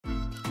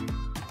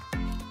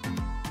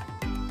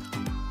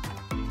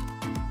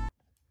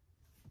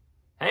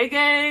Hey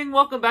gang,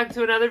 welcome back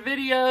to another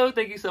video.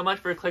 Thank you so much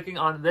for clicking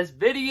on this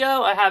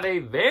video. I have a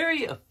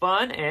very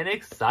fun and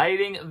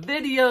exciting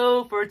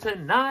video for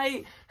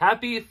tonight.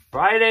 Happy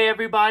Friday,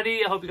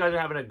 everybody. I hope you guys are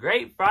having a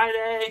great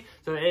Friday.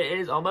 So it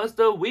is almost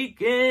the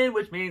weekend,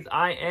 which means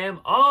I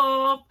am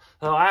off.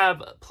 So I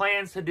have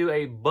plans to do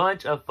a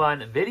bunch of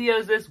fun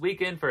videos this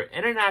weekend for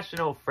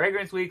International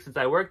Fragrance Week. Since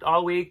I worked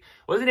all week,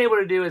 wasn't able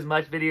to do as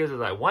much videos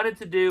as I wanted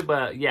to do.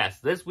 But yes,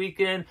 this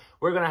weekend,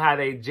 we're going to have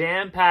a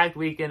jam-packed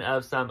weekend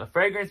of some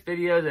fragrance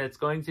videos. And it's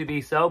going to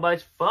be so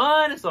much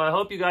fun. So I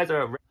hope you guys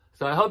are...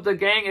 So I hope the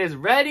gang is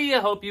ready. I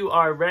hope you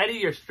are ready.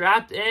 You're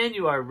strapped in.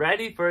 You are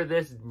ready for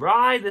this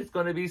ride. It's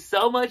going to be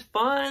so much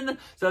fun.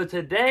 So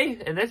today,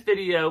 in this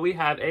video, we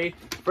have a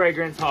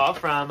fragrance haul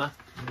from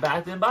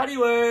Bath & Body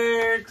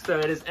Works. So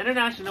it is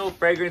International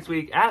Fragrance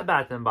Week at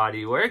Bath &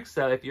 Body Works.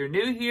 So if you're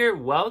new here,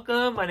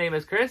 welcome. My name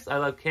is Chris. I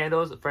love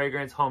candles,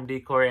 fragrance, home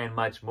decor, and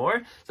much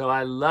more. So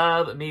I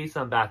love me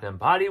some Bath &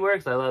 Body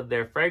Works. I love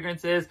their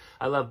fragrances.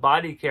 I love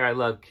body care. I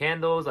love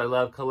candles. I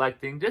love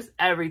collecting just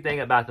everything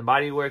at Bath &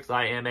 Body Works.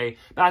 I am a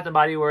Bath &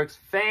 Body Works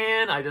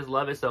fan. I just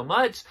love it so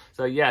much.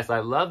 So yes, I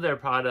love their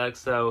products.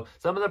 So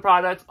some of the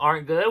products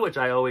aren't good, which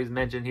I always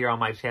mention here on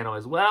my channel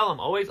as well. I'm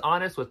always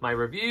honest with my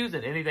reviews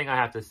and anything I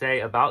have to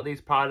say about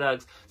these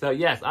products. So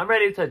yes, I'm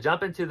ready to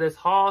jump into this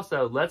haul.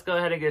 So let's go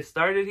ahead and get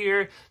started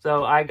here.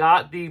 So I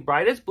got the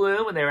Brightest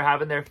Bloom when they were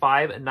having their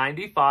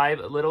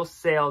 $5.95 little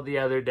sale the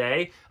other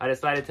day. I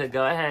decided to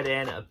go ahead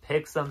and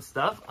pick some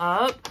stuff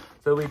up.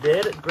 So we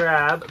did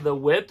grab the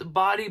whipped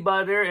body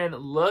butter, and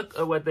look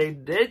at what they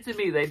did to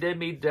me. They did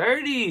me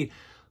dirty.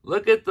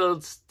 Look at the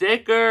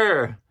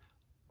sticker.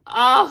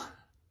 Oh,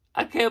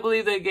 I can't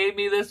believe they gave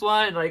me this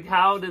one. Like,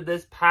 how did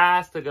this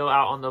pass to go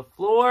out on the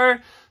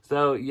floor?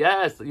 So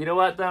yes, you know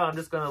what though? I'm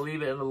just going to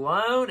leave it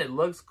alone. It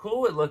looks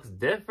cool. It looks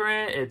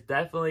different. It's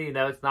definitely, you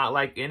know, it's not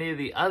like any of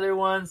the other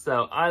ones.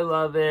 So I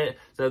love it.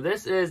 So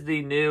this is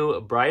the new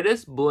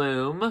Brightest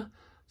Bloom.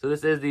 So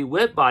this is the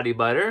whipped body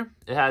butter.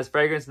 It has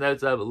fragrance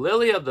notes of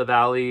Lily of the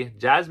Valley,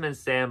 Jasmine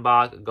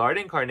Sandbach,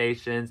 Garden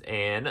Carnations,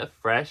 and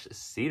fresh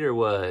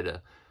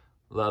cedarwood.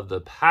 Love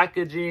the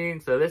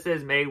packaging. So this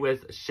is made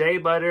with shea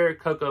butter,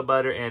 cocoa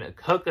butter, and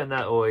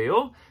coconut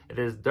oil. It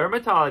is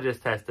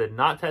dermatologist tested,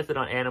 not tested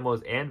on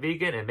animals, and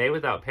vegan, and made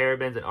without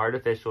parabens and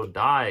artificial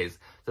dyes.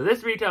 So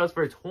this retails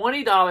for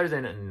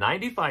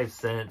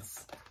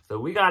 $20.95. So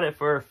we got it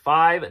for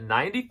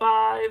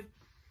 $5.95.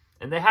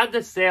 And they had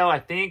this sale, I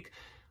think,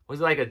 was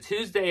it like a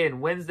Tuesday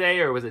and Wednesday,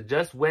 or was it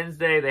just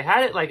Wednesday? They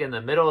had it like in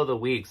the middle of the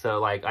week. So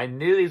like I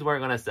knew these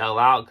weren't going to sell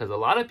out because a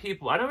lot of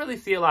people, I don't really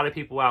see a lot of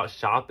people out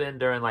shopping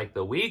during like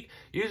the week.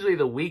 Usually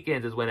the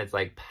weekends is when it's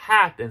like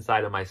packed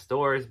inside of my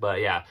stores. But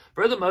yeah,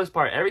 for the most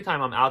part, every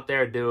time I'm out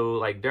there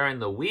like during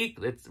the week,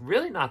 it's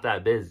really not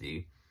that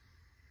busy.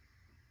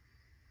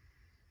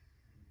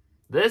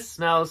 This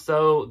smells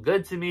so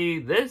good to me.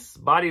 This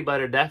body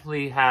butter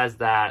definitely has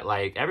that,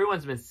 like,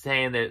 everyone's been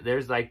saying that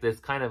there's like this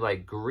kind of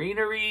like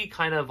greenery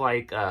kind of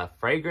like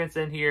fragrance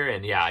in here.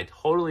 And yeah, I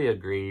totally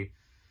agree.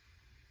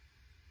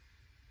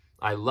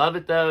 I love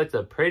it though. It's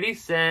a pretty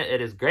scent. It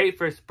is great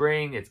for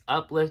spring. It's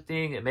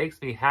uplifting. It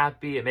makes me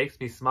happy. It makes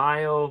me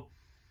smile.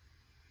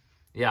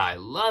 Yeah, I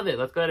love it.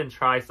 Let's go ahead and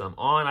try some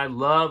on. I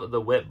love the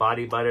whipped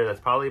body butter.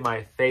 That's probably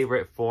my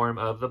favorite form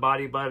of the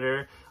body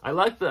butter. I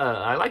like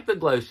the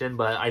Glotion,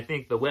 but I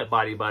think the whipped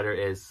body butter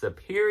is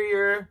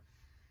superior.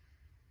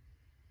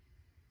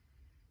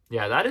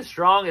 Yeah, that is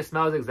strong. It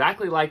smells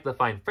exactly like the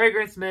Fine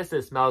Fragrance Mist.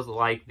 It smells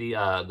like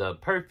the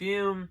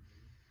perfume.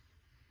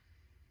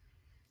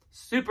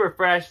 Super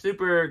fresh,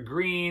 super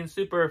green,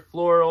 super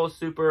floral,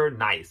 super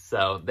nice.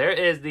 So there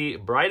is the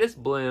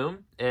Brightest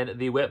Bloom and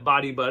the whipped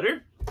body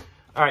butter.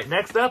 All right,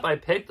 next up, I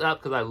picked up,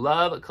 because I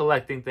love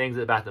collecting things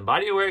at Bath &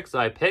 Body Works, so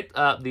I picked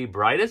up the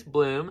Brightest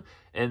Bloom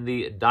and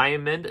the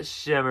Diamond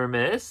Shimmer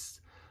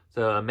Mist.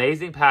 So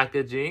amazing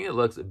packaging. It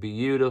looks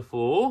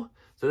beautiful.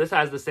 So this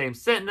has the same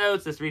scent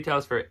notes. This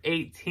retails for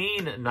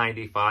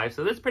 $18.95.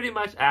 So this pretty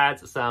much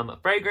adds some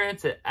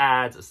fragrance. It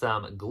adds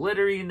some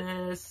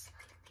glitteriness.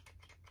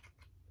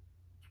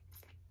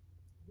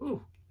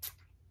 Ooh.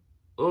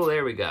 Oh,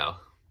 there we go.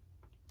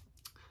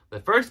 The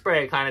first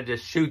spray kind of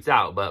just shoots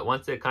out, but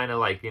once it kind of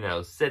like, you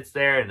know, sits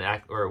there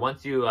and or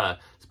once you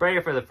spray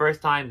it for the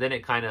first time, then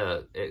it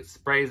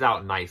sprays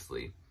out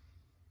nicely.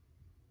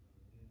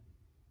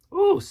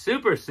 Ooh,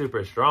 super,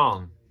 super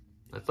strong.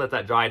 Let's let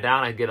that dry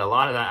down. I get a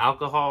lot of that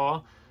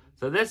alcohol.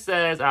 So this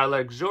says our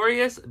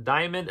luxurious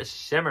diamond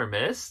shimmer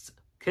mist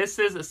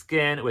kisses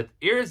skin with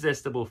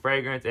irresistible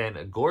fragrance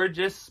and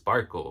gorgeous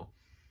sparkle.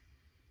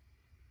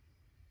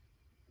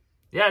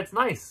 Yeah, it's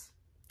nice.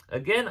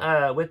 Again,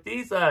 with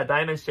these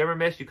Diamond Shimmer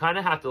Mist, you kind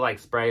of have to like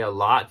spray a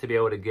lot to be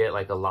able to get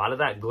like a lot of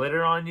that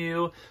glitter on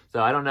you. So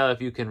I don't know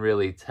if you can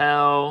really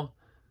tell.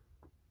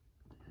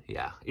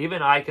 Yeah,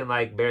 even I can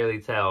like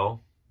barely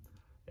tell.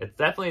 It's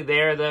definitely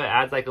there though. It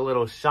adds like a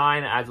little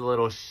shine, it adds a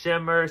little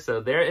shimmer.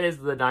 So there is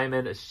the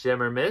Diamond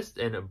Shimmer Mist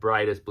in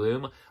Brightest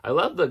Bloom. I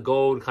love the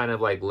gold kind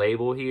of like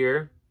label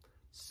here.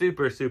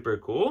 Super, super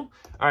cool.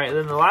 All right, and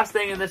then the last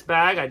thing in this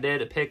bag, I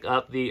did pick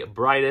up the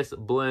Brightest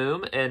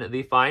Bloom in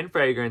the Fine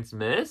Fragrance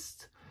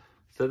Mist.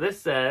 So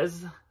this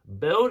says,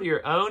 build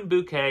your own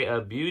bouquet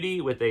of beauty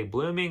with a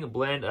blooming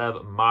blend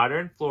of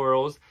modern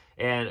florals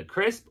and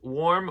crisp,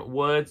 warm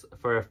woods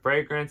for a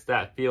fragrance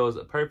that feels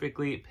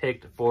perfectly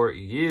picked for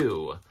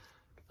you.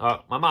 Oh,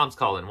 my mom's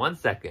calling. 1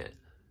 second.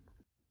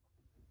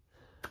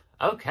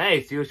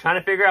 Okay, so you was trying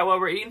to figure out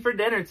what we're eating for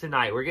dinner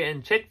tonight. We're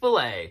getting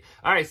Chick-fil-A.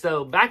 All right,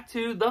 so back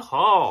to the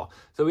haul.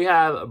 So we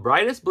have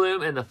Brightest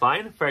Bloom and the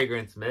Fine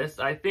Fragrance Mist.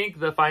 I think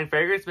the Fine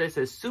Fragrance Mist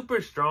is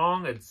super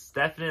strong. It's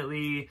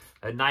definitely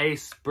a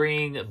nice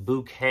spring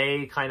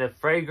bouquet kind of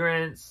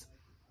fragrance.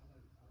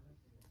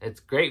 It's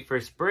great for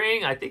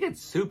spring. I think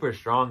it's super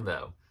strong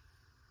though.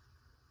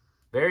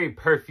 Very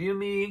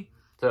perfumey.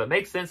 So it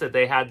makes sense that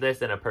they had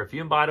this in a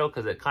perfume bottle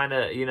because it kind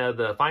of, you know,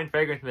 the Fine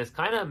Fragrance Mist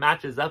kind of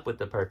matches up with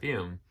the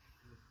perfume.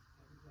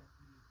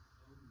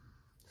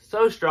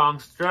 So strong,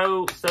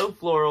 so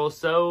floral,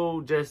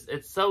 so just,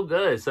 it's so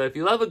good. So if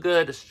you love a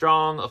good,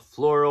 strong,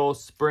 floral,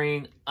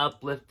 spring,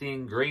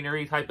 uplifting,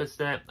 greenery type of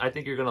scent, I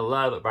think you're going to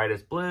love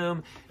Brightest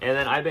Bloom. And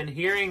then I've been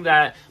hearing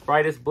that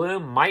Brightest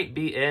Bloom might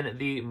be in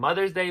the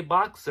Mother's Day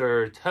box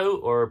or tote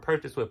or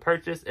purchase with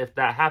purchase if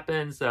that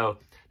happens. So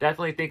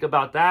definitely think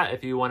about that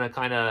if you want to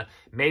kind of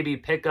maybe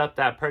pick up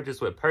that purchase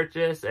with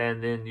purchase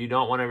and then you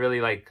don't want to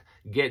really like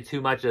get too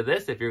much of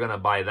this if you're going to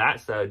buy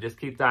that. So just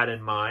keep that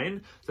in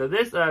mind. So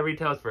this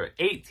retails for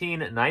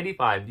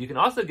 $18.95. You can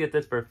also get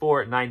this for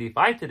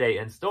 $4.95 today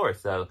in store.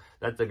 So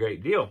that's a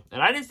great deal.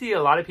 And I didn't see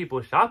a lot of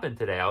people shopping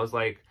today. I was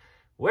like,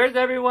 where's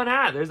everyone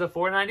at? There's a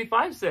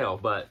 $4.95 sale.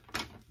 But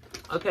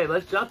okay,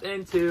 let's jump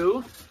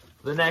into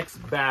the next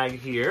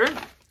bag here.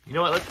 You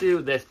know what? Let's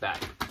do this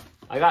bag.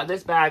 I got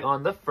this bag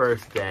on the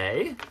first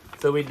day.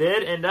 So we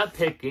did end up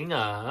picking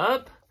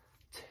up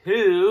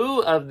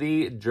 2 of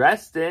the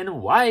Dressed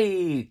in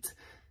White.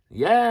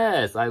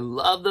 Yes, I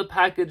love the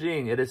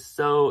packaging. It is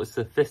so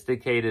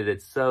sophisticated.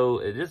 It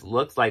just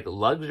looks like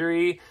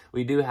luxury.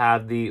 We do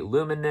have the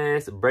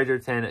luminous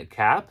Bridgerton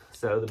cap.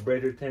 So the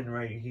Bridgerton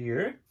right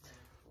here.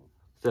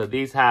 So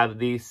these have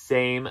the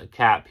same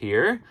cap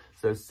here.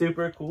 So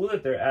super cool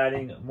that they're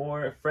adding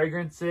more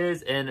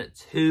fragrances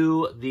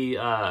into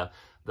the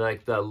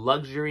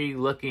luxury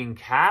looking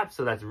cap.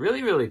 So that's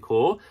really, really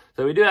cool.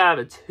 So we do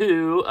have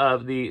 2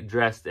 of the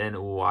Dressed in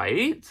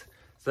White.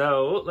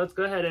 So let's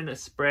go ahead and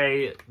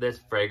spray this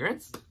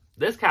fragrance.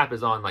 This cap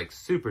is on like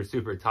super,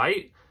 super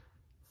tight.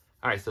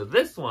 All right, so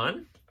this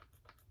one,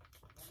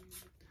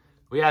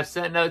 we have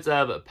scent notes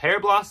of pear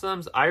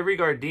blossoms, ivory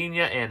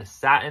gardenia, and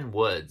satin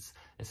woods.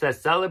 It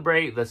says,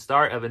 celebrate the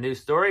start of a new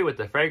story with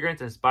the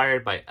fragrance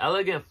inspired by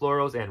elegant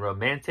florals and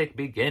romantic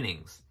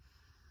beginnings.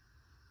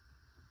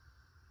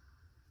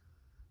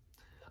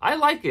 I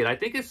like it. I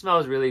think it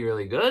smells really,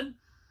 really good.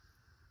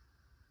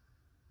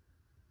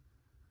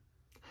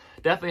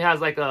 Definitely has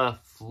like a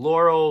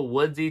floral,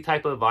 woodsy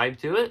type of vibe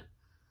to it.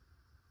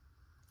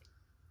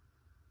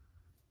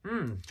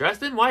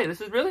 Dressed in White.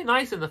 This is really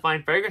nice in the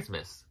Fine Fragrance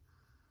Mist.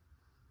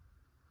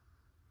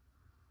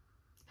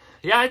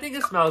 Yeah, I think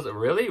it smells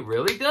really,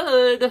 really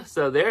good.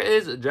 So there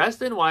is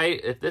Dressed in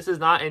White. If this is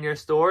not in your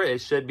store,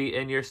 it should be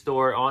in your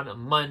store on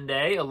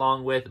Monday,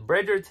 along with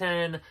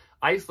Bridgerton,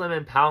 Ice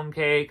Lemon Pound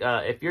Cake.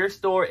 If your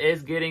store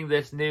is getting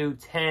this new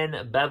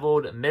 10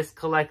 Beveled Mist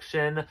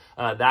collection,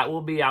 that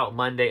will be out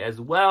Monday as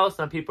well.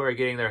 Some people are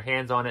getting their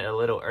hands on it a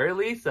little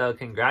early, so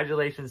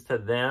congratulations to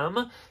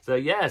them. So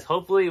yes,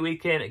 hopefully we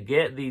can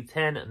get the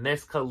 10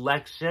 Mist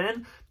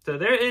collection. So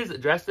there is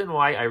Dressed in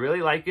White. I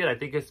really like it. I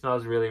think it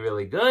smells really,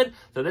 really good.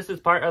 So this is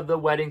part of the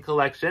wedding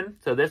collection.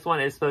 So this one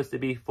is supposed to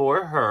be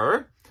for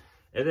her.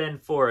 And then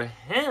for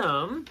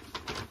him,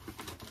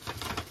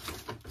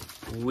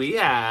 we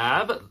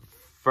have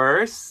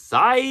First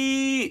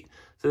Sight.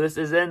 So this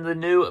is in the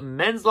new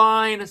men's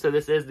line. So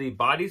this is the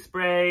body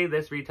spray.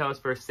 This retails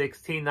for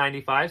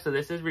 $16.95. So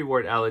this is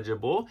reward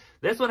eligible.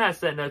 This one has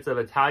scent notes of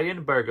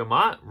Italian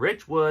bergamot,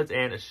 rich woods,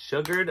 and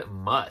sugared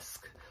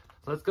musk.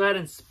 So let's go ahead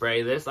and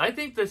spray this. I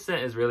think this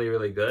scent is really,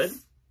 really good.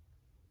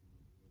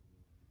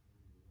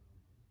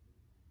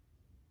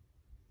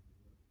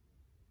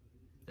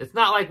 It's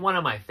not like one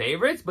of my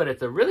favorites, but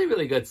it's a really,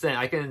 really good scent.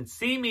 I can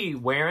see me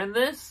wearing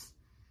this.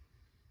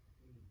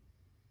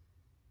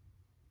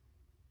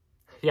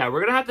 Yeah,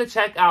 we're going to have to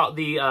check out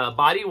the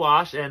body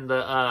wash and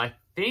the, I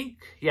think,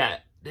 yeah,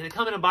 did it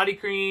come in a body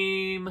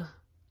cream?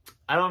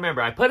 I don't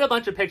remember. I put a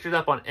bunch of pictures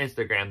up on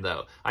Instagram,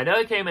 though. I know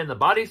it came in the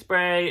body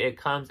spray. It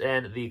comes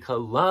in the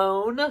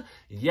cologne.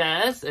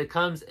 Yes, it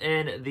comes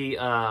in the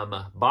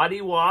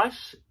body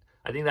wash.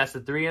 I think that's the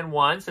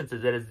 3-in-1 since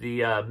it is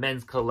the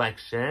men's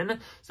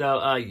collection.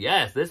 So,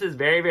 yes, this is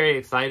very, very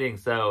exciting.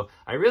 So,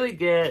 I really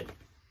get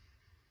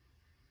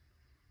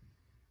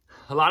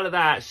a lot of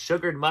that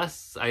sugared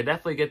musk. I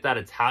definitely get that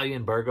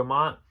Italian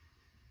bergamot.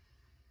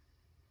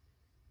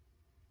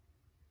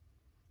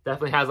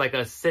 Definitely has like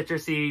a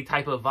citrusy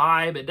type of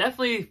vibe. It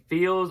definitely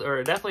feels, or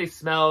it definitely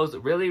smells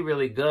really,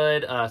 really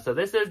good. So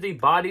this is the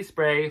body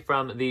spray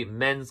from the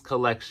men's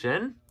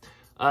collection.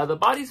 The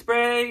body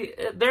spray,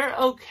 they're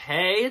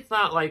okay. It's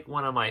not like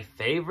one of my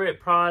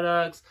favorite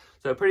products.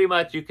 So pretty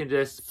much you can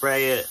just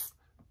spray it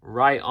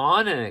right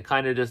on and it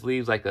kind of just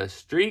leaves like a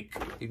streak.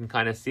 You can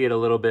kind of see it a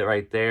little bit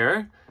right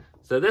there.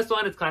 So this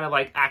one is kind of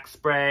like Axe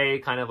spray,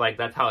 kind of like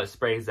that's how it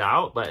sprays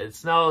out, but it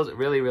smells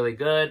really, really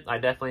good. I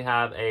definitely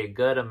have a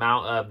good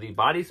amount of the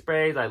body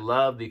sprays. I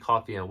love the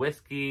coffee and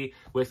whiskey.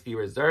 Whiskey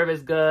Reserve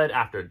is good.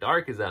 After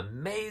Dark is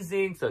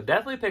amazing. So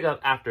definitely pick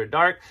up After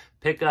Dark.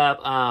 Pick up,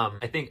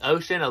 I think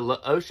Ocean.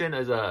 Ocean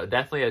is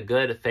definitely a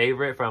good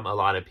favorite from a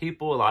lot of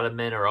people. A lot of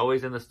men are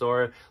always in the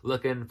store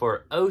looking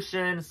for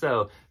Ocean.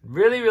 So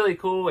really, really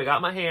cool. I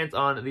got my hands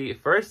on the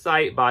First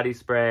Sight body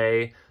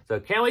spray. So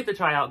can't wait to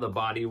try out the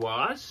body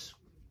wash.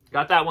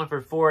 Got that one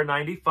for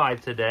 $4.95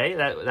 today.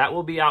 That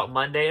will be out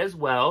Monday as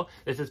well.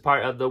 This is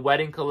part of the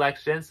wedding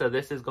collection. So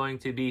this is going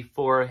to be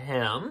for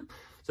him.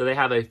 So they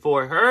have a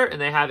for her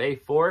and they have a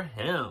for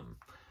him.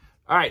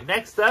 All right,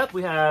 next up,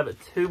 we have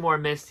 2 more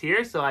mists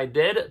here. So I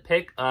did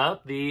pick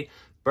up the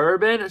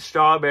Bourbon,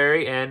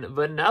 Strawberry, and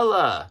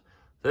Vanilla.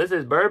 So this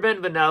is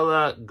Bourbon,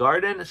 Vanilla,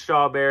 Garden,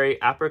 Strawberry,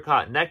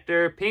 Apricot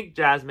Nectar, Pink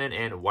Jasmine,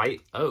 and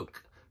White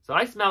Oak. So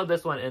I smelled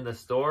this one in the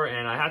store,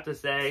 and I have to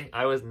say,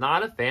 I was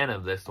not a fan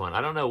of this one.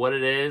 I don't know what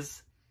it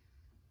is.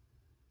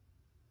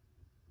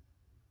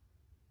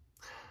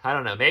 I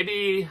don't know,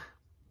 maybe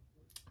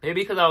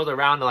because I was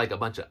around like a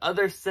bunch of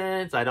other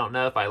scents. I don't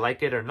know if I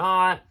like it or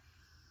not.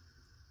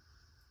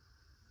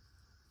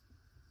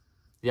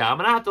 Yeah, I'm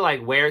going to have to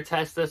like wear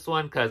test this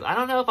one because I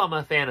don't know if I'm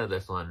a fan of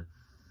this one.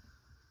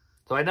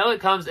 So I know it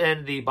comes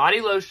in the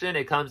body lotion,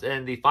 it comes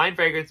in the fine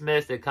fragrance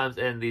mist, it comes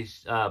in the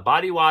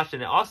body wash,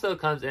 and it also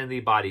comes in the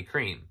body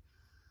cream.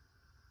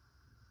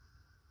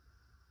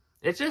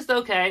 It's just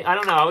okay. I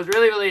don't know. I was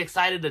really, really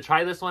excited to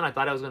try this one. I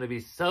thought it was going to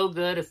be so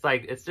good. It's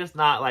like, it's just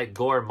not like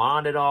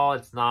gourmand at all.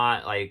 It's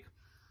not like,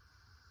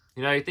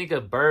 you know, you think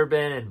of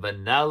bourbon and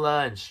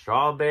vanilla and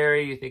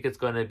strawberry. You think it's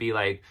going to be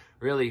like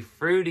really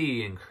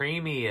fruity and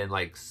creamy and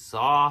like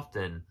soft,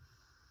 and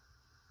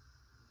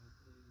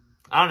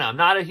I don't know. I'm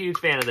not a huge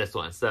fan of this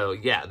one. So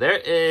yeah, there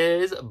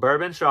is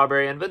Bourbon,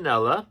 Strawberry, and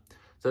Vanilla.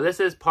 So this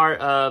is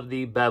part of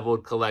the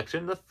beveled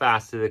collection, the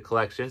faceted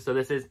collection. So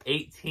this is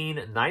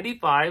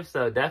 $18.95.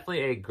 So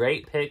definitely a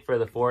great pick for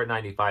the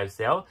 $4.95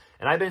 sale.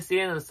 And I've been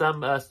seeing in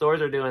some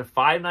stores are doing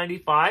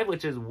 $5.95,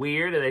 which is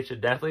weird. And they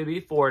should definitely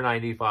be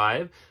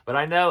 $4.95. But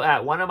I know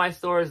at one of my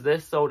stores,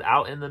 this sold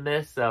out in the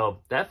mist. So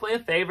definitely a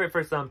favorite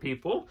for some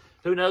people.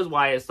 Who knows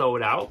why it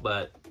sold out,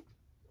 but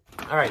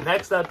all right,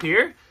 next up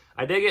here,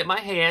 I did get my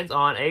hands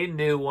on a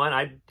new one.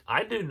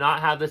 I do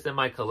not have this in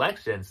my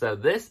collection. So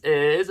this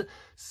is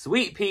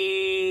Sweet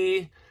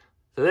Pea.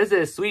 So this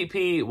is Sweet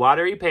Pea,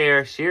 Watery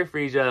Pear, Sheer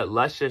Freesia,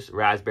 Luscious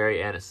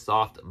Raspberry, and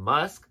Soft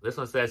Musk. This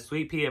one says,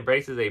 Sweet Pea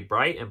embraces a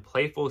bright and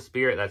playful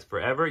spirit that's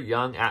forever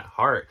young at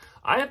heart.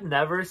 I have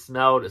never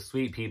smelled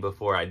Sweet Pea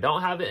before. I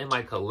don't have it in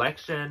my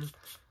collection.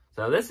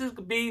 So this is going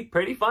to be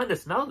pretty fun to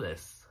smell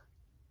this.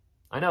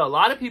 I know a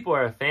lot of people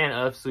are a fan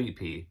of Sweet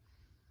Pea.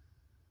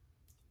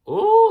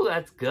 Ooh,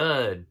 that's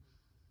good.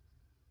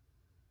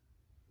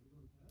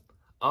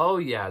 Oh,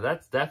 yeah,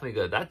 that's definitely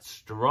good. That's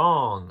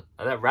strong.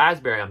 That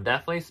raspberry, I'm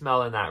definitely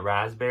smelling that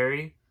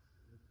raspberry.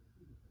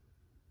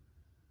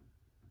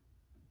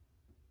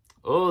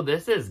 Oh,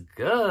 this is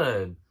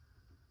good.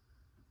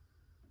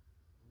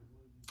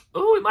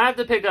 Oh, we might have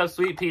to pick up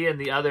Sweet Pea in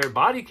the other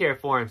body care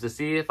forms to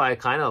see if I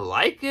kind of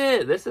like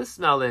it. This is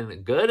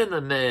smelling good in the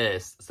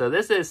mist. So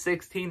this is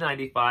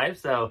 $16.95.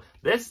 So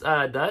this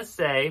does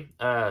say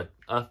a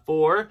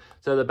 4.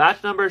 So the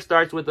batch number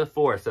starts with a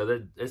 4. So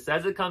it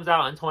says it comes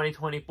out in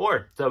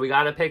 2024. So we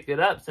got to pick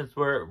it up since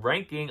we're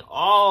ranking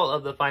all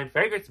of the fine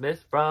fragrance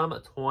mist from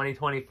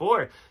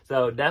 2024.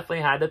 So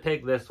definitely had to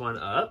pick this one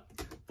up.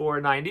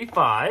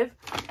 $4.95.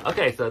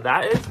 Okay, so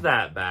that is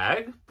that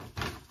bag.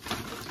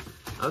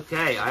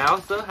 Okay, I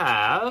also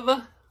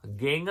have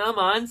Gingham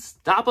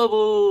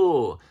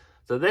Unstoppable.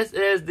 So this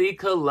is the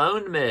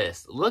cologne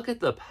mist. Look at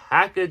the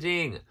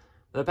packaging.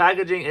 The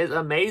packaging is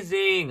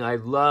amazing. I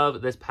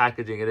love this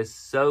packaging. It is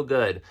so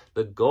good.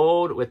 The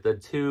gold with the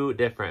 2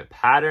 different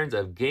patterns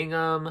of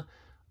gingham.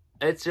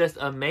 It's just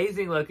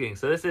amazing looking.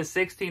 So this is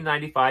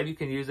 $16.95. You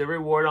can use a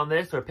reward on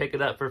this or pick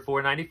it up for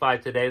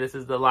 $4.95 today. This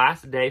is the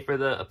last day for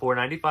the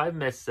 $4.95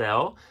 mist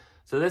sale.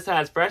 So this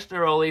has fresh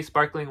neroli,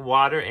 sparkling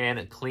water,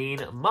 and clean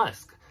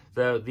musk.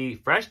 So the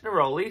fresh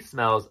neroli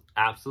smells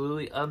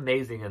absolutely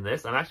amazing in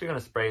this. I'm actually going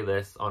to spray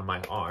this on my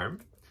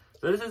arm.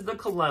 So this is the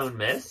cologne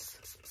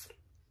mist.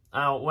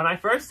 When I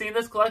first seen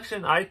this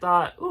collection, I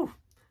thought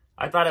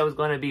it was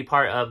going to be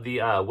part of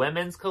the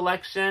women's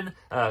collection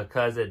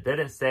because it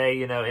didn't say,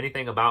 you know,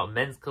 anything about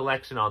men's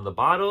collection on the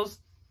bottles.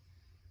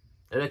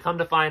 And then come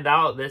to find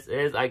out, this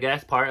is, I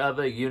guess, part of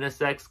a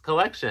unisex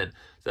collection.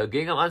 So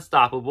Gingham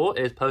Unstoppable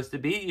is supposed to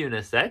be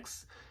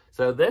unisex.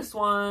 So this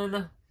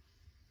one,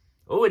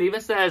 oh, it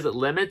even says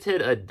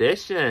limited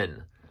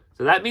edition.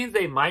 So that means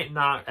they might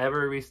not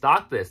ever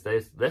restock this.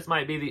 This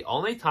might be the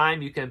only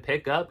time you can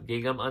pick up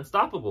Gingham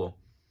Unstoppable.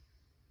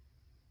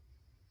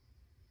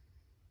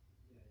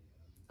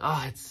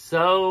 Oh, it's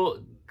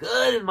so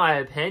good in my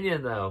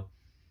opinion, though.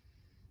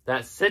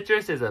 That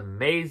citrus is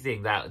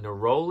amazing. That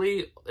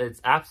neroli,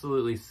 it's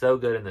absolutely so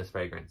good in this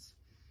fragrance.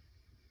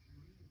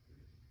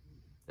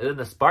 And then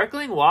the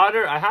sparkling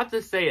water, I have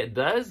to say it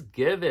does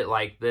give it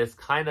like this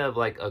kind of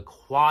like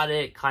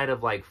aquatic kind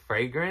of like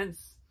fragrance.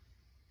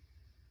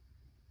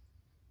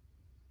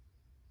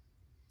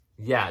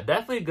 Yeah,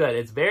 definitely good.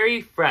 It's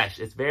very fresh.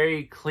 It's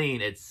very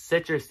clean. It's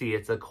citrusy.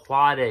 It's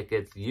aquatic.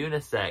 It's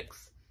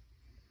unisex.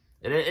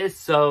 And it is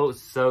so,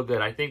 so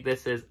good. I think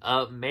this is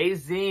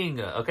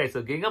amazing. Okay,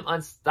 so Gingham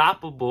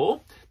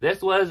Unstoppable.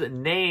 This was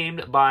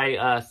named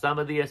by some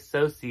of the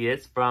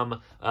associates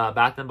from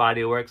Bath &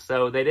 Body Works.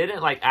 So they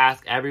didn't like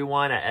ask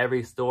everyone at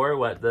every store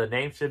what the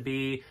name should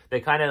be.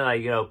 They kind of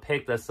like, you know,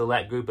 picked a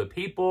select group of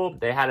people.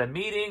 They had a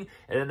meeting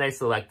and then they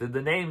selected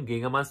the name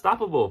Gingham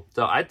Unstoppable.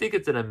 So I think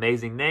it's an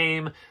amazing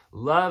name.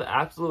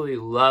 Absolutely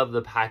love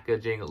the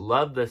packaging.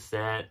 Love the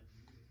scent.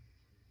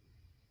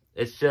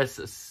 It's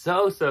just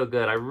so, so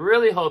good. I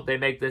really hope they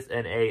make this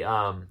in a,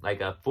 like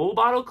a full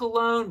bottle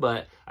cologne,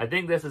 but I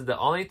think this is the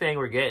only thing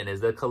we're getting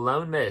is the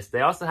cologne mist.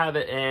 They also have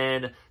it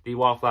in the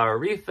wallflower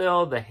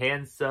refill, the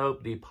hand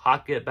soap, the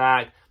pocket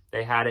back.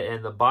 They had it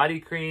in the body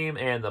cream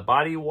and the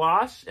body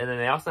wash, and then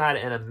they also had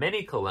it in a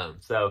mini cologne.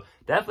 So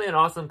definitely an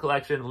awesome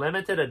collection,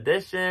 limited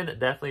edition,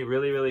 definitely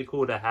really, really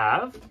cool to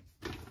have.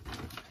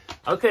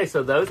 Okay,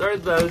 so those are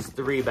those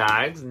 3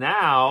 bags.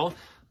 Now,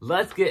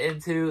 let's get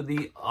into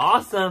the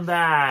awesome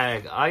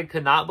bag. I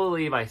could not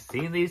believe I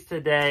seen these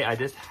today. I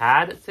just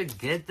had to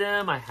get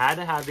them. I had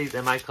to have these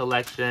in my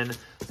collection.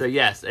 So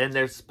yes, and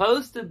there's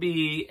supposed to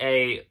be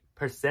a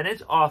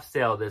percentage off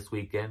sale this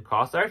weekend.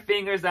 Cross our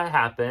fingers that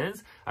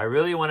happens. I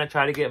really want to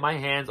try to get my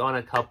hands on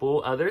a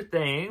couple other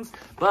things.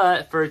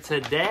 But for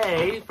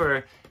today,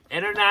 for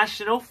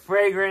International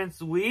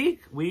Fragrance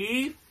Week,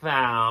 we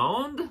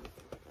found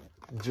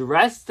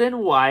Dressed in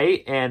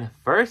White and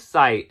First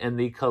Sight in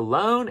the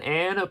cologne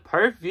and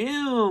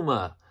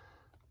perfume.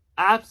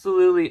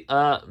 Absolutely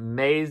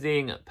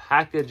amazing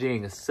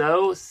packaging.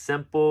 So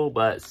simple,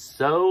 but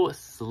so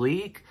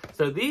sleek.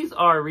 So these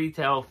are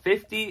retail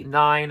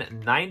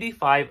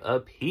 $59.95 a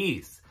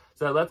piece.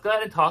 So let's go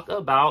ahead and talk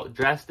about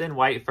Dressed in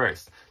White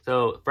first.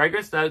 So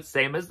fragrance notes,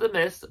 same as the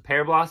mist,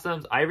 pear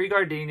blossoms, ivory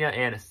gardenia,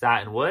 and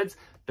satin woods.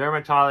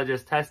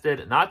 Dermatologist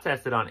tested, not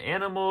tested on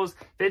animals,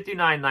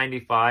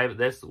 $59.95.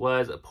 This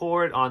was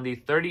poured on the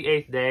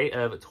 38th day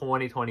of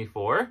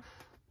 2024.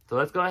 So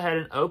let's go ahead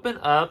and open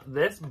up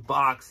this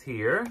box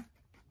here.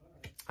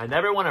 I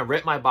never want to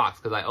rip my box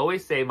because I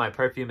always save my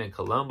perfume and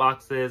cologne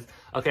boxes.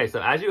 Okay,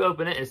 so as you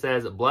open it, it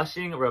says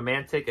blushing,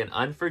 romantic, and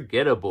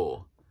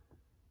unforgettable.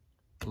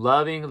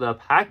 Loving the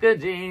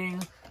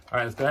packaging. All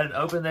right, let's go ahead and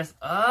open this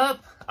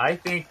up. I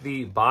think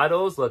the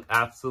bottles look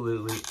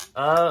absolutely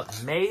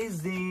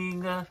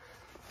amazing.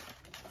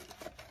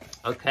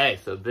 Okay,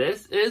 so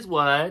this is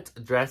what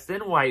Dressed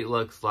in White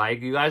looks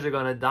like. You guys are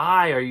gonna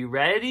die. Are you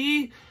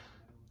ready?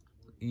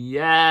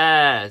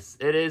 Yes,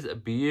 it is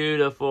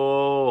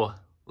beautiful.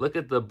 Look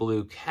at the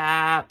blue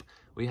cap.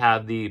 We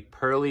have the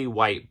pearly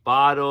white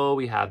bottle.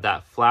 We have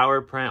that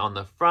flower print on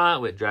the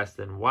front with Dressed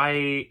in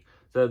White.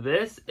 So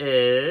this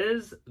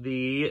is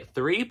the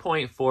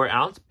 3.4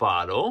 ounce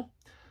bottle.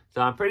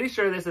 So I'm pretty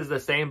sure this is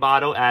the same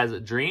bottle as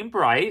Dream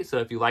Bright. So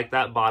if you like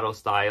that bottle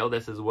style,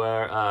 this is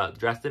where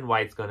Dressed in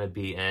White's going to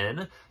be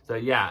in. So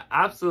yeah,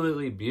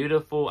 absolutely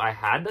beautiful. I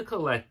had to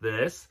collect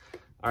this.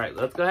 All right,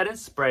 let's go ahead and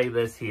spray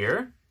this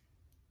here.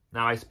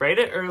 Now I sprayed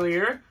it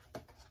earlier,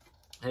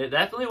 and it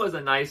definitely was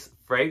a nice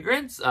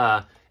fragrance.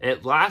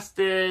 It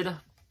lasted,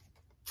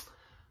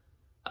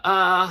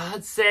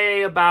 I'd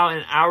say about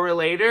an hour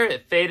later,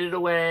 it faded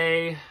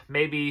away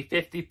maybe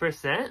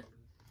 50%.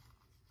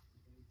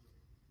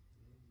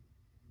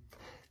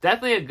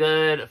 Definitely a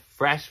good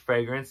fresh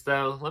fragrance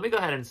though. Let me go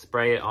ahead and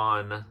spray it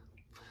on.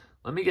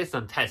 Let me get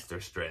some tester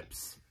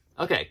strips.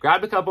 Okay,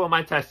 grabbed a couple of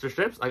my tester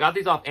strips. I got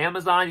these off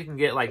Amazon. You can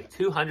get like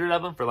 200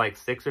 of them for like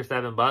 $6 or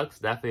 $7.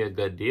 Definitely a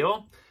good deal.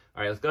 All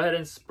right, let's go ahead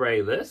and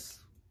spray this.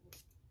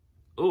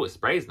 Ooh, it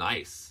sprays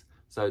nice.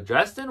 So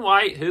Dressed in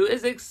White, who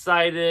is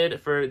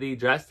excited for the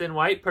Dressed in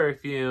White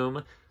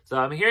perfume? So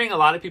I'm hearing a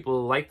lot of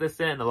people like this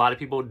scent and a lot of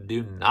people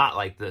do not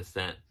like this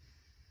scent.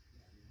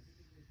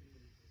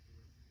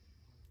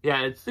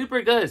 Yeah, it's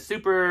super good. It's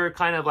super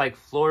kind of like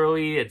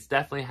florally. It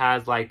definitely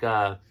has like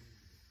a,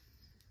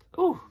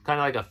 ooh, kind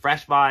of like a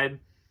fresh vibe.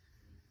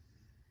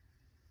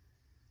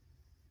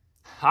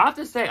 I have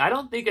to say, I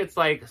don't think it's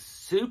like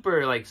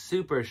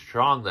super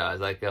strong though.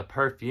 It's like a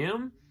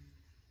perfume.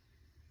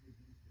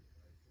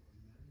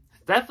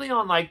 Definitely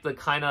on like the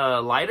kind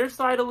of lighter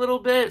side a little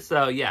bit.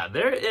 So yeah,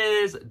 there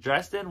is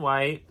Dressed in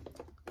White.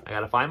 I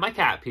gotta find my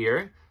cap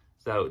here.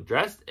 So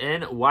Dressed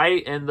in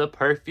White in the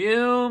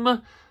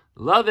perfume.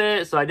 Love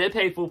it. So I did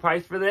pay full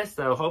price for this.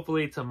 So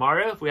hopefully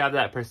tomorrow, if we have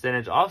that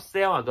percentage off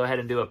sale, I'll go ahead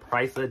and do a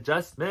price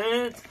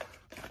adjustment.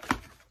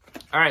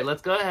 All right,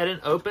 let's go ahead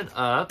and open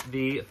up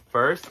the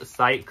First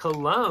Sight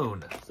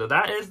cologne. So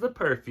that is the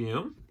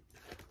perfume.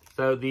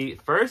 So the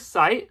First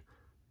Sight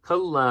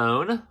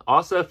cologne,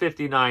 also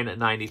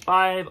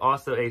 $59.95,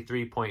 also a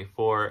 3.4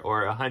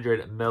 or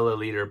 100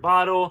 milliliter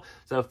bottle.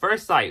 So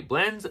First Sight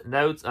blends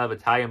notes of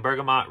Italian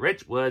bergamot,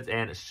 rich woods,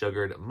 and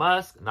sugared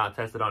musk. Not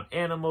tested on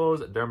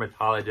animals,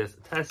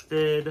 dermatologist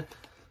tested.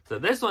 So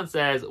this one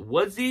says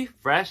woodsy,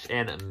 fresh,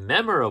 and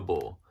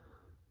memorable.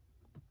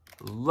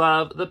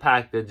 Love the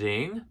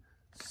packaging.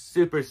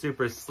 Super,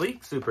 super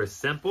sleek, super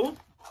simple.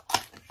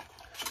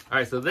 All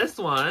right, so this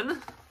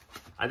one,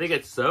 I think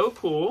it's so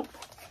cool.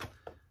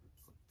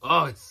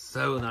 Oh, it's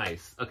so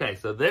nice. Okay,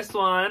 so this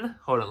one,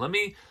 hold on,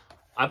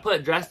 I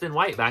put Dressed in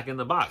White back in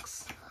the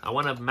box. I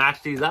want to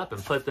match these up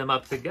and put them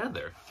up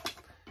together.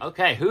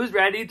 Okay, who's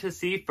ready to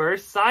see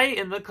First Sight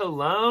in the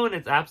cologne?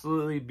 It's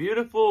absolutely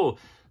beautiful.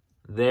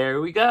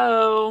 There we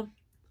go.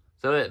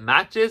 So it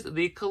matches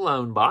the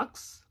cologne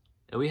box.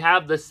 And we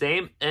have the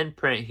same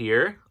imprint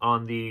here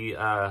on the,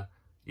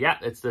 yeah,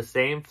 it's the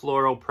same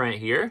floral print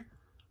here.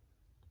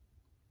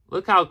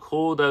 Look how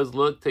cool those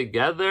look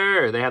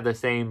together. They have the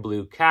same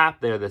blue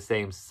cap. They're the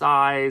same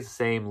size,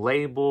 same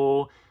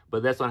label.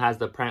 But this one has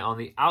the print on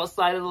the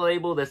outside of the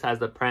label. This has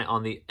the print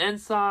on the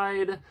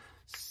inside.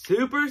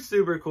 Super,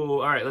 super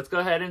cool. All right, let's go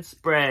ahead and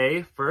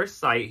spray First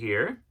Sight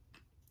here.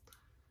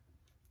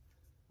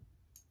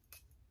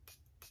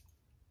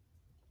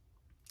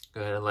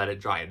 Go ahead and let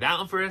it dry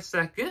down for a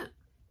second.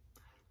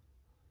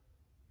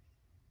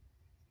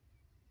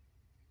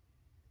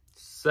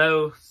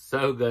 So,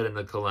 so good in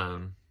the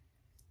cologne.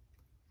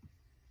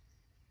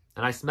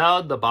 And I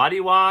smelled the body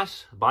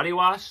wash. Body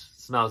wash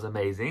smells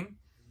amazing.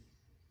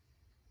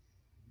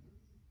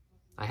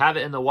 I have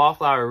it in the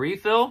Wallflower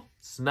refill.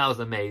 Smells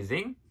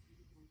amazing.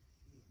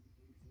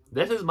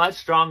 This is much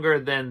stronger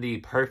than the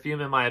perfume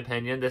in my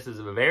opinion. This is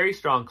a very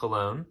strong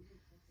cologne.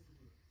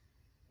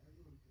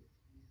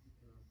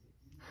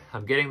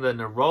 I'm getting the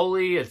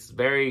neroli. It's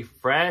very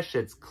fresh.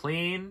 It's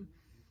clean.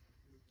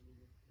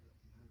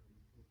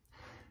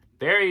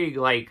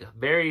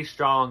 Very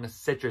strong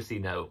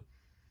citrusy note.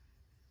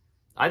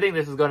 I think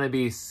this is going to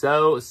be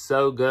so,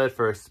 so good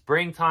for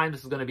springtime.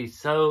 This is going to be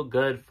so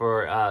good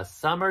for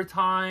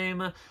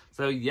summertime.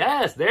 So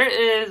yes, there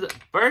is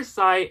First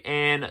Sight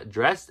and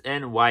Dressed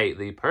in White,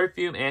 the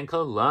perfume and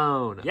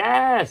cologne.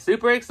 Yeah,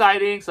 super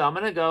exciting. So I'm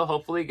going to go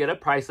hopefully get a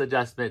price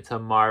adjustment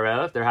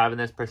tomorrow if they're having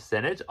this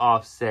percentage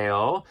off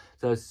sale.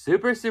 So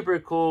super, super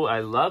cool. I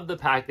love the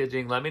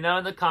packaging. Let me know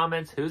in the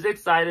comments who's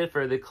excited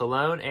for the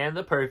cologne and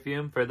the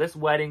perfume for this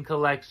wedding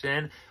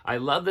collection. I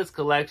love this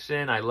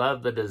collection. I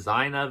love the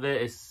design of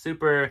it. It's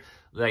super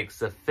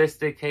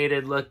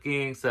sophisticated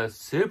looking. So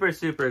super,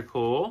 super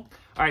cool.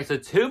 All right, so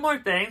two more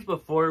things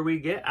before we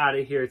get out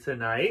of here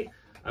tonight.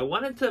 I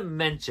wanted to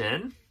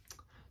mention,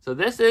 so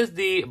this is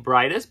the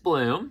Brightest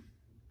Bloom.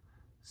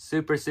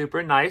 Super,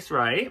 super nice,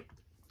 right?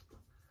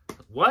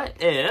 What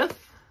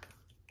if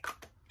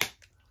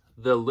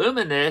the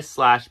Luminous /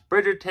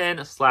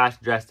 Bridgerton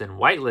 / Dressed in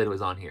White lid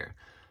was on here?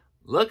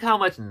 Look how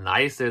much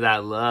nicer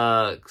that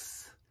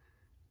looks.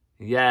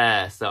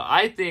 Yeah, so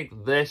I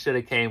think this should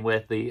have came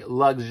with the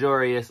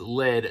luxurious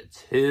lid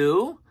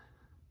too.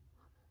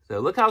 So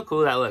look how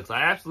cool that looks.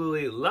 I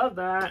absolutely love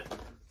that.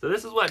 So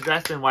this is what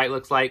Dressed in White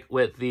looks like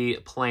with the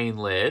plain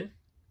lid.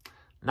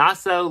 Not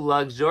so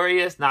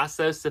luxurious, not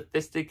so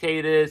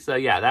sophisticated. So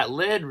yeah, that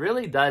lid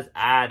really does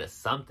add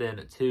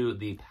something to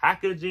the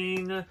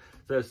packaging.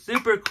 So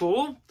super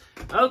cool.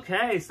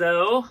 Okay,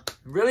 so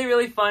really,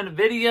 really fun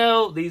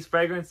video. These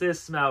fragrances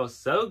smell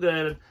so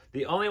good.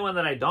 The only one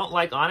that I don't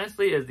like,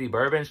 honestly, is the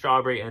bourbon,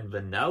 strawberry, and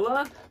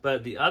vanilla.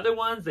 But the other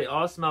ones, they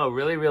all smell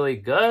really, really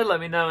good. Let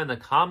me know in the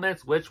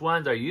comments which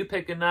ones are you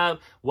picking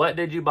up. What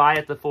did you buy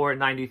at the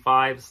 $4.95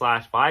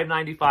 /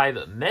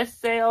 $5.95 miss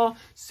sale?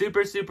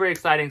 Super, super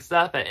exciting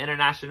stuff at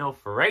International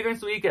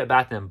Fragrance Week at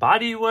Bath &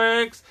 Body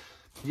Works.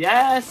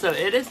 Yeah, so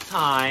it is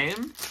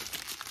time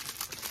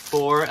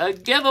for a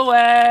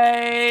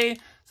giveaway.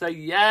 So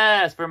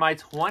yes, for my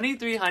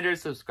 2,300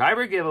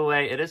 subscriber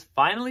giveaway, it is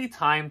finally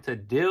time to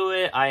do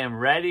it. I am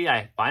ready.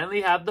 I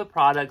finally have the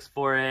products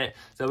for it.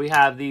 So we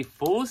have the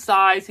full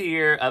size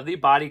here of the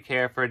body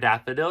care for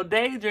Daffodil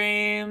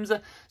Daydreams.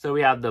 So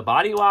we have the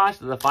body wash,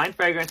 the fine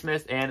fragrance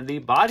mist, and the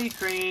body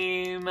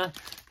cream.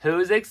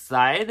 Who's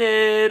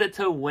excited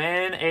to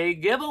win a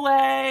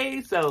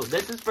giveaway? So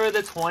this is for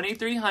the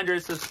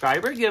 2,300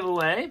 subscriber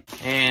giveaway.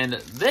 And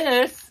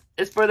this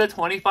is for the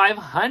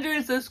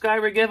 2,500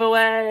 subscriber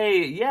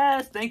giveaway.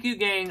 Yes, thank you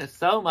gang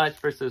so much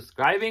for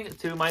subscribing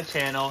to my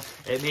channel.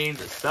 It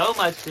means so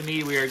much to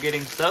me. We are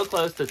getting so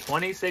close to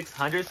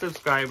 2,600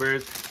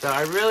 subscribers. So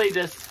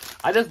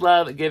I just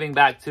love giving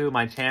back to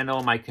my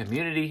channel, my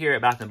community here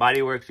at Bath &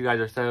 Body Works. You guys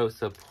are so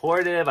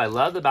supportive. I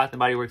love the Bath &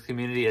 Body Works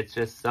community. It's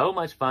just so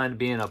much fun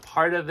being a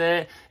part of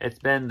it. It's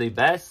been the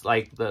best,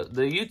 like the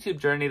YouTube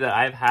journey that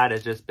I've had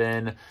has just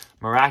been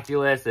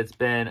miraculous. It's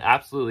been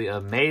absolutely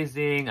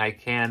amazing. I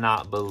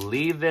cannot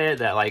believe it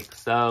that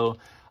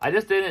I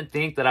just didn't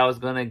think that I was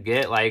going to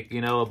get like,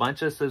 you know, a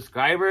bunch of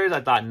subscribers. I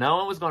thought no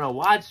one was going to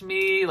watch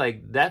me.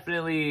 Like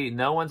definitely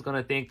no one's going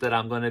to think that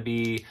I'm going to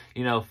be,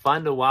 you know,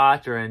 fun to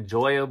watch or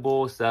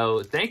enjoyable.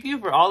 So thank you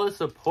for all the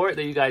support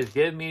that you guys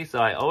give me. So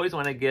I always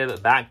want to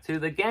give back to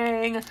the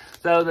gang.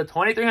 So the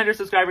 2,300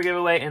 subscriber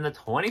giveaway and the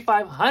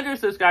 2,500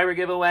 subscriber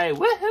giveaway.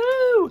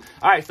 Woohoo!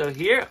 All right, so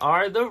here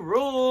are the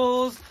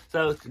rules.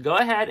 So go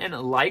ahead and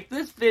like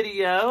this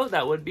video.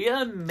 That would be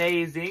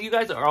amazing. You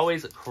guys are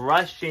always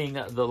crushing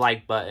the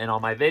like button on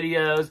my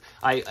videos.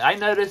 I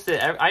notice it.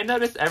 I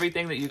notice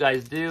everything that you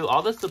guys do.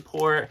 All the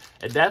support.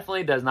 It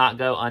definitely does not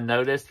go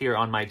unnoticed here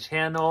on my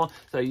channel.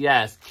 So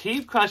yes,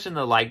 keep crushing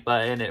the like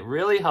button. It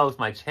really helps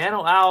my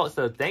channel out.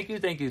 So thank you,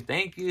 thank you,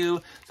 thank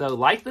you. So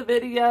like the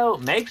video.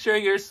 Make sure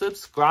you're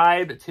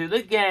subscribed to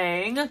the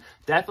gang.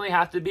 Definitely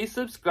have to be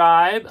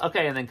subscribed.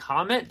 Okay, and then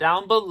comment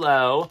down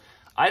below.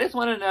 I just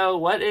want to know,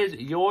 what is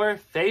your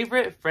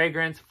favorite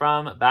fragrance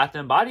from Bath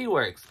 & Body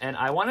Works? And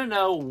I want to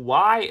know,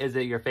 why is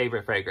it your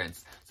favorite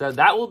fragrance? So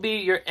that will be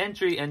your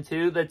entry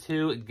into the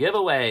 2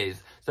 giveaways.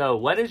 So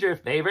what is your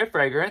favorite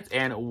fragrance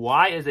and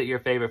why is it your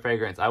favorite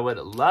fragrance? I would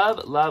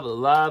love, love,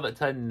 love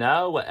to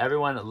know what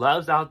everyone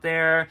loves out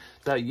there.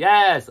 So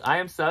yes, I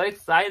am so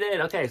excited.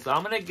 Okay, so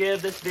I'm going to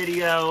give this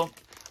video...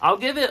 I'll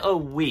give it a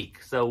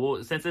week.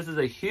 So since this is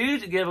a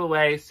huge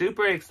giveaway,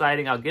 super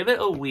exciting, I'll give it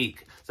a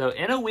week. So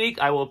in a week,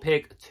 I will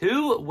pick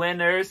 2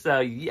 winners. So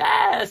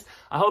yes,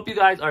 I hope you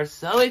guys are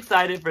so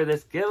excited for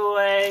this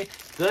giveaway.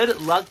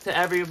 Good luck to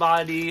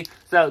everybody.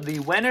 So the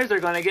winners are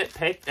going to get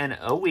picked in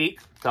a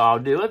week. So I'll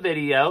do a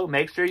video.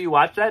 Make sure you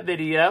watch that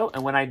video.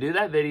 And when I do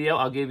that video,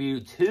 I'll give you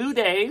 2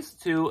 days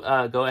to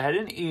go ahead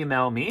and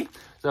email me.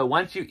 So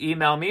once you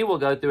email me, we'll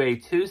go through a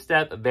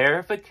 2-step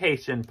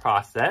verification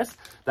process.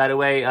 That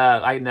way,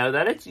 I know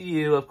that it's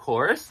you, of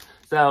course.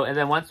 So, and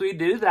then once we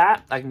do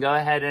that, I can go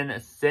ahead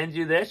and send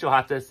you this. You'll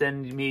have to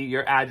send me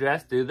your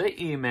address through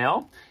the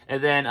email.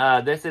 And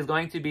then this is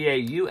going to be a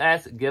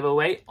US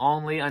giveaway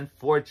only,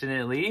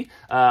 unfortunately.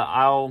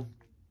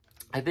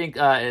 I think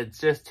it's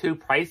just too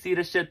pricey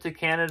to ship to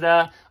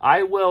Canada.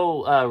 I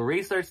will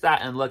research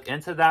that and look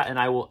into that, and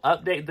I will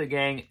update the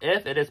gang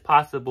if it is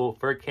possible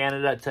for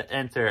Canada to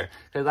enter.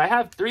 Because I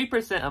have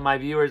 3% of my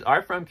viewers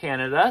are from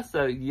Canada.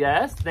 So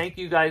yes, thank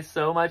you guys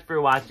so much for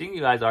watching.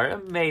 You guys are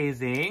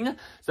amazing.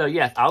 So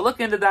yes, I'll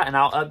look into that and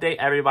I'll update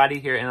everybody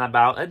here in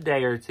about a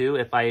day or 2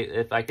 if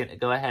I can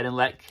go ahead and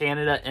let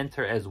Canada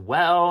enter as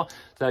well.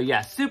 So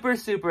yeah, super,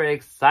 super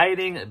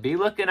exciting. Be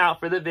looking out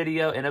for the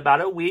video in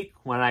about a week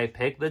when I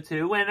pick the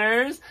 2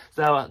 winners.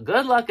 So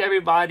good luck,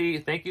 everybody.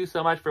 Thank you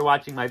so much for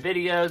watching my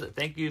videos.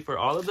 Thank you for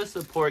all of the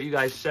support you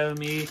guys show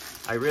me.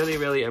 I really,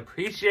 really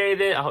appreciate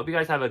it. I hope you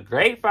guys have a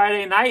great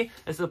Friday night.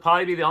 This will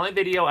probably be the only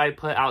video I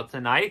put out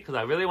tonight because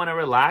I really want to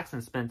relax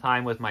and spend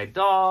time with my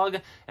dog.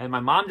 And my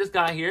mom just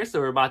got here, so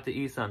we're about to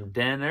eat some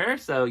dinner.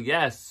 So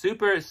yes,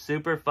 super,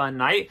 super fun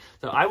night.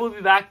 So I will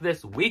be back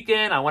this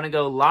weekend. I want to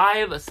go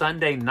live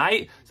Sunday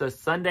night. So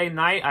Sunday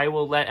night, I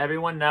will let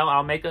everyone know.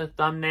 I'll make a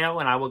thumbnail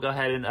and I will go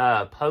ahead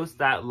and post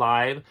that live.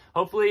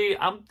 Hopefully,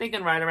 I'm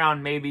thinking right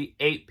around maybe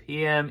 8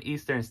 p.m.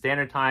 Eastern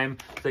Standard Time.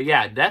 So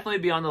yeah, definitely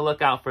be on the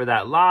lookout for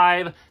that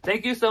live.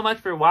 Thank you so much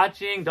for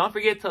watching. Don't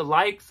forget to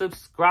like,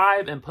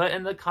 subscribe, and put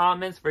in the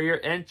comments for your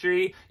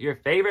entry, your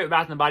favorite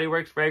Bath & Body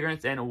Works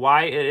fragrance, and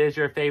why it is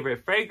your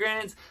favorite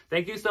fragrance.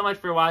 Thank you so much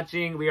for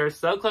watching. We are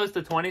so close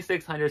to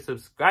 2,600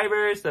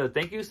 subscribers. So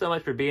thank you so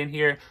much for being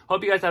here.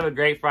 Hope you guys have a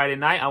great Friday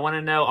night. I want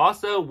to know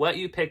also what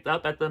you picked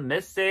up at the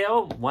Miss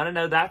Sale. Want to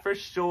know that for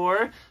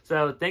sure.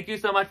 So thank you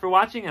so much for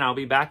watching, and I'll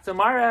be back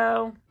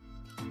tomorrow.